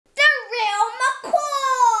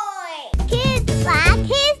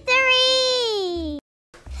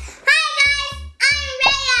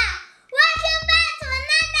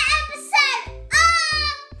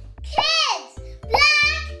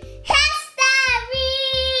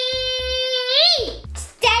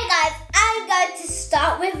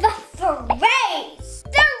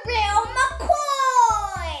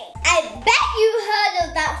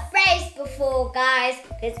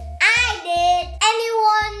Because I did.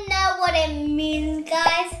 Anyone know what it means,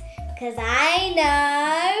 guys? Because I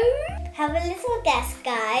know. Have a little guess,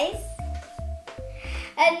 guys.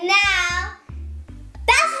 And now,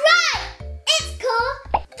 that's right! It's called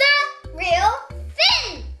the real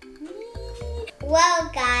thing.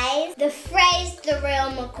 Well, guys, the phrase "the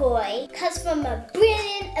real McCoy" comes from a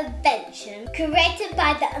brilliant invention created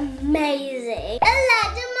by the amazing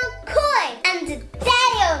Elijah McCoy. And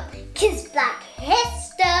today on Kids Black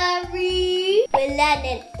History, we're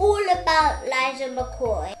learning all about Elijah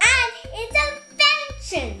McCoy and his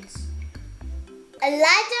inventions.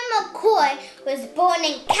 Elijah McCoy was born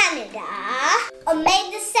in Canada on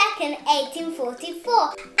May 2nd,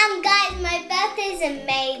 1844. And guys, my birthday's in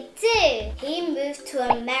May too. He moved to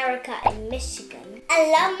America in Michigan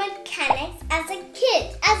and learned mechanics as a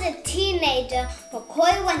kid. As a teenager,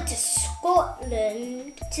 McCoy went to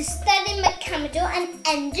Scotland to study mechanical and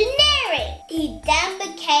engineering. He then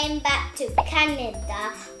came back to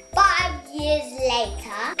Canada 5 years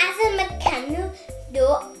later as a mechanical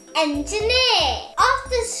engineer.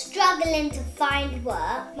 After struggling to find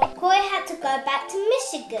work, McCoy had to go back to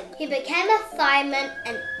Michigan. He became a fireman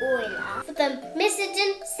and oiler for the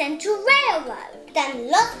Michigan Central Railroad.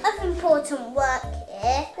 Done lots of important work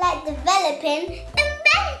here, like developing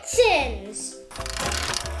inventions.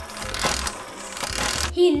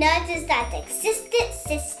 He noticed that the existing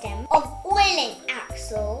system of oiling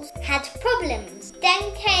axles had problems.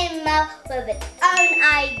 Then came up with its own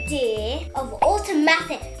idea of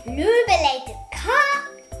automatic lubricator cup.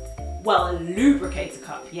 Well, a lubricator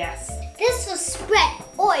cup, yes. This will spread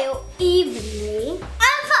oil evenly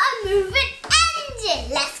over a moving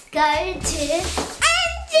engine. Let's go to engines.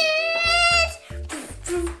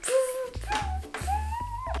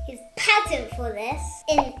 His patent for this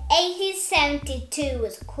in 1872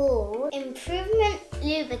 was called Improvement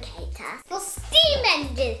Lubricator for Steam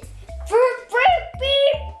Engines.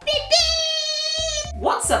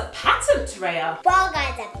 What's a patent, Rhea? Well,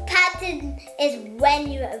 guys, a patent is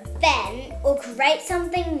when you invent or create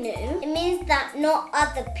something new. It means that not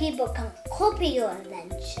other people can copy your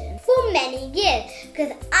invention for many years.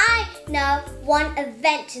 Because I know one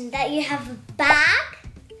invention that you have a bag,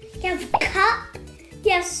 you have a cup,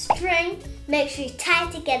 you have string. Make sure you tie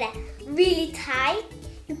it together really tight.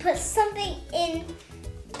 You put something in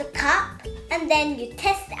the cup and then you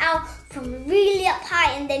test it out from really up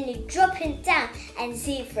high and then you drop it down and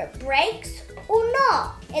see if it breaks or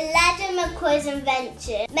not. Elijah McCoy's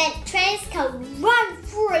invention meant trains can run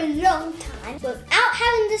for a long time without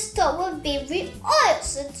having to stop with being re-oiled.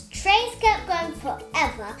 So the trains kept going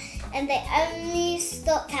forever and they only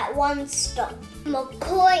stopped at one stop.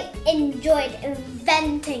 McCoy enjoyed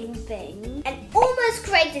inventing things and almost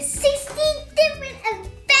created 16 different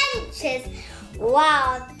inventions.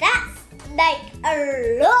 Wow, that's like a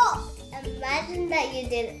lot. Imagine that you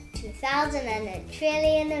did 2,000 and a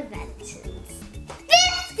trillion inventions.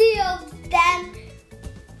 50 of them,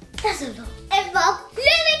 that's a lot. Involved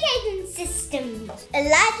lubricating systems.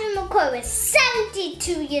 Elijah McCoy was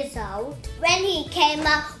 72 years old when he came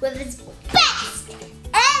up with his best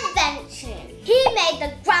invention. He made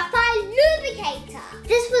the graphite lubricator.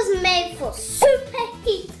 This was made for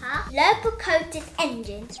superheater, locomotive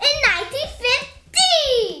engines in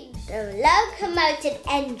 1915. The locomotive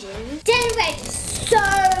engine generated so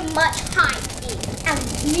much high speed and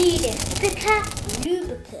needed thicker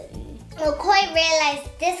lubricant. McCoy realized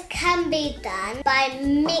this can be done by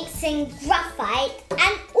mixing graphite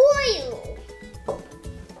and oil.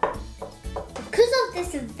 Because of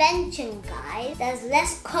this invention, guys, there's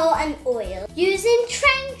less coal and oil using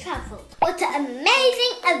train travel. What an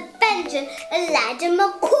amazing invention Elijah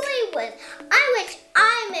McCoy was. I wish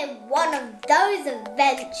I made one of those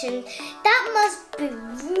inventions. That must be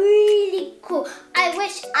really cool. I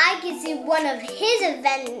wish I could see one of his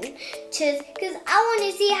inventions because I want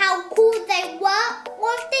to see how cool they work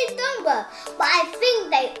or if they don't work. But I think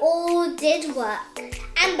they all did work.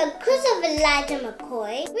 And because of Elijah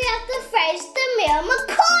McCoy, we have the phrase "the real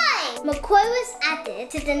McCoy." McCoy was added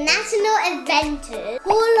to the National Inventors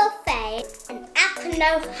Hall of Fame in Akron,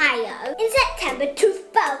 Ohio in September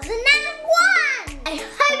 2001. I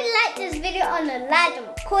hope you liked this video on Elijah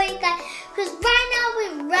McCoy, guys, because right now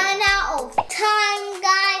we've run out of time,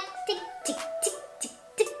 guys. Tick, tick, tick, tick,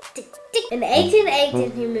 tick, tick, tick. In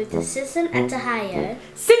 1818, he moved to Cincinnati, Ohio.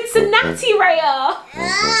 Cincinnati, Rhea!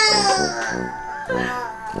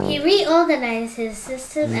 He reorganized his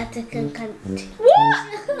system at the country. What?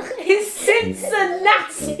 His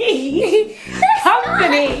Cincinnati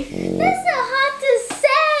company. That's so hard to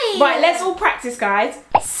say. Right, let's all practice, guys.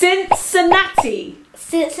 Cincinnati.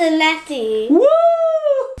 Cincinnati. Woo!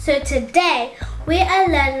 So today we are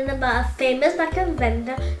learning about a famous black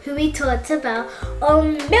inventor who we talked about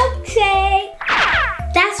on milkshake.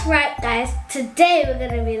 That's right, guys. Today we're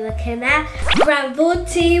going to be looking at Granville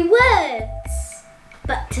T words.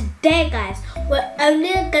 But today, guys, we're only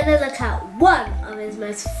going to look at one of his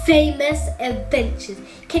most famous inventions.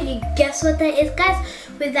 Can you guess what that is, guys?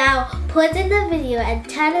 Without pausing the video and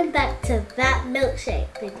turning back to that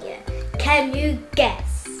milkshake video. Can you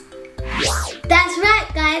guess? That's right,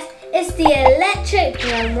 guys. It's the electric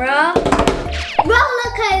drum roller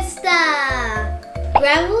coaster.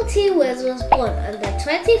 Granville T. Woods was born on the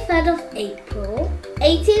 23rd of April,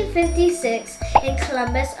 1856 in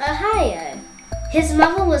Columbus, Ohio. His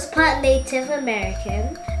mother was part Native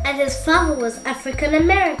American and his father was African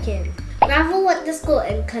American. Granville went to school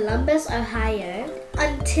in Columbus, Ohio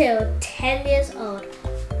until 10 years old,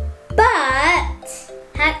 but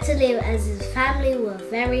had to leave as his family were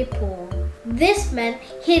very poor. This meant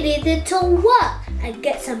he needed to work and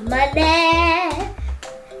get some money.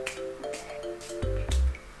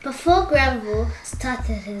 Before Granville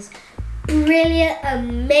started his brilliant,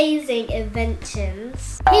 amazing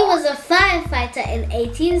inventions, he was a firefighter in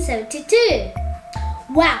 1872.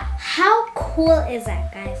 Wow, how cool is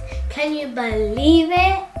that, guys? Can you believe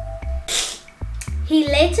it? He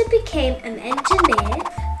later became an engineer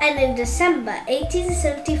and in December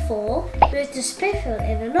 1874 moved to Springfield,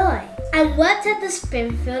 Illinois and worked at the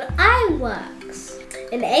Springfield Iron Works.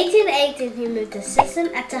 In 1818 he moved to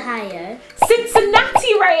Cincinnati, Ohio.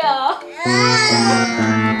 Cincinnati, Raya!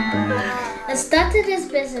 And started his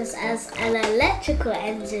business as an electrical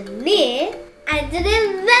engineer and an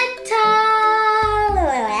inventor.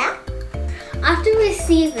 After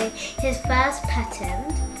receiving his first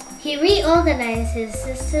patent, he reorganized his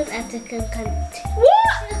system at the country.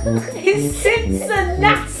 What? His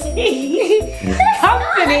Cincinnati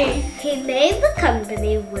company. He named the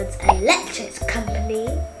company Woods Electric Company.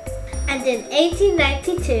 And in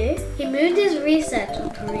 1892, he moved his research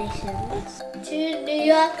operations to New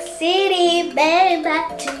York City, baby,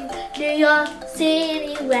 to New York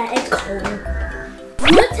City where it's cold.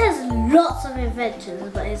 Woods has lots of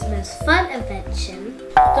inventions, but his most fun invention,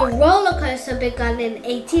 the roller coaster, began in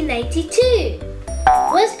 1892.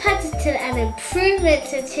 Woods patented an improvement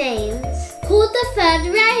to trains called the third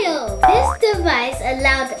rail. This device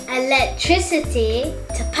allowed electricity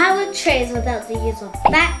to power trains without the use of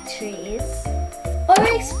batteries or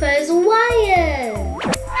exposed wires.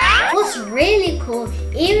 What's really cool,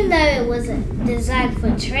 even though it wasn't designed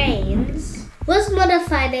for trains, Woods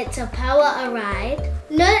modified it to power a ride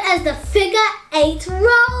known as the Figure 8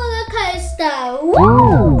 roller coaster.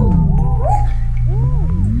 Woo!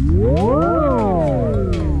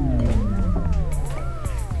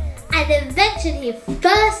 An invention he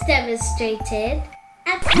first demonstrated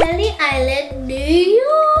at Coney Island, New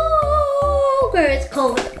York, where it's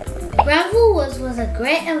called. Granville Woods was a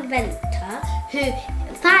great inventor who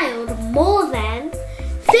filed more than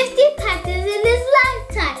 50 patents in his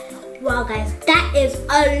lifetime. Wow, guys, that is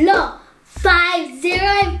a lot. 50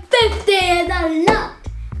 and 50 is a lot.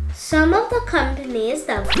 Some of the companies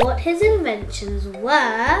that bought his inventions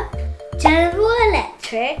were General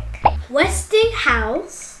Electric,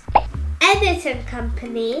 Westinghouse, Edison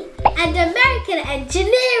Company, and American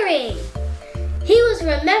Engineering. He was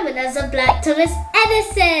remembered as a Black Thomas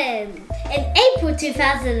Edison. In April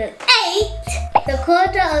 2008, the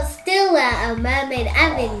corner of Stillwell and Mermaid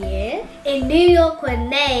Avenue in New York were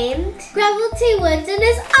named Granville T. Woods in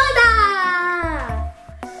his honor.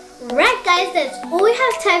 Right, guys, that's all we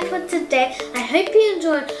have time for today. I hope you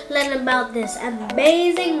enjoyed learning about this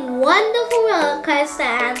amazing, wonderful roller coaster,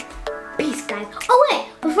 and peace, guys. Oh wait,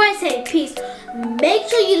 before I say peace, make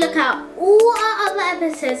sure you look out all our other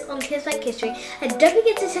episodes on Kids Like History, and don't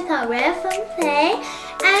forget to check out Rare Fun Play,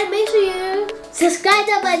 and make sure you subscribe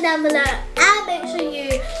down below, and make sure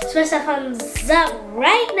you smash that thumbs up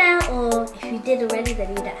right now, or if you did already then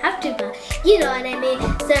you don't have to, but you know what I mean.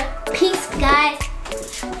 So peace, guys.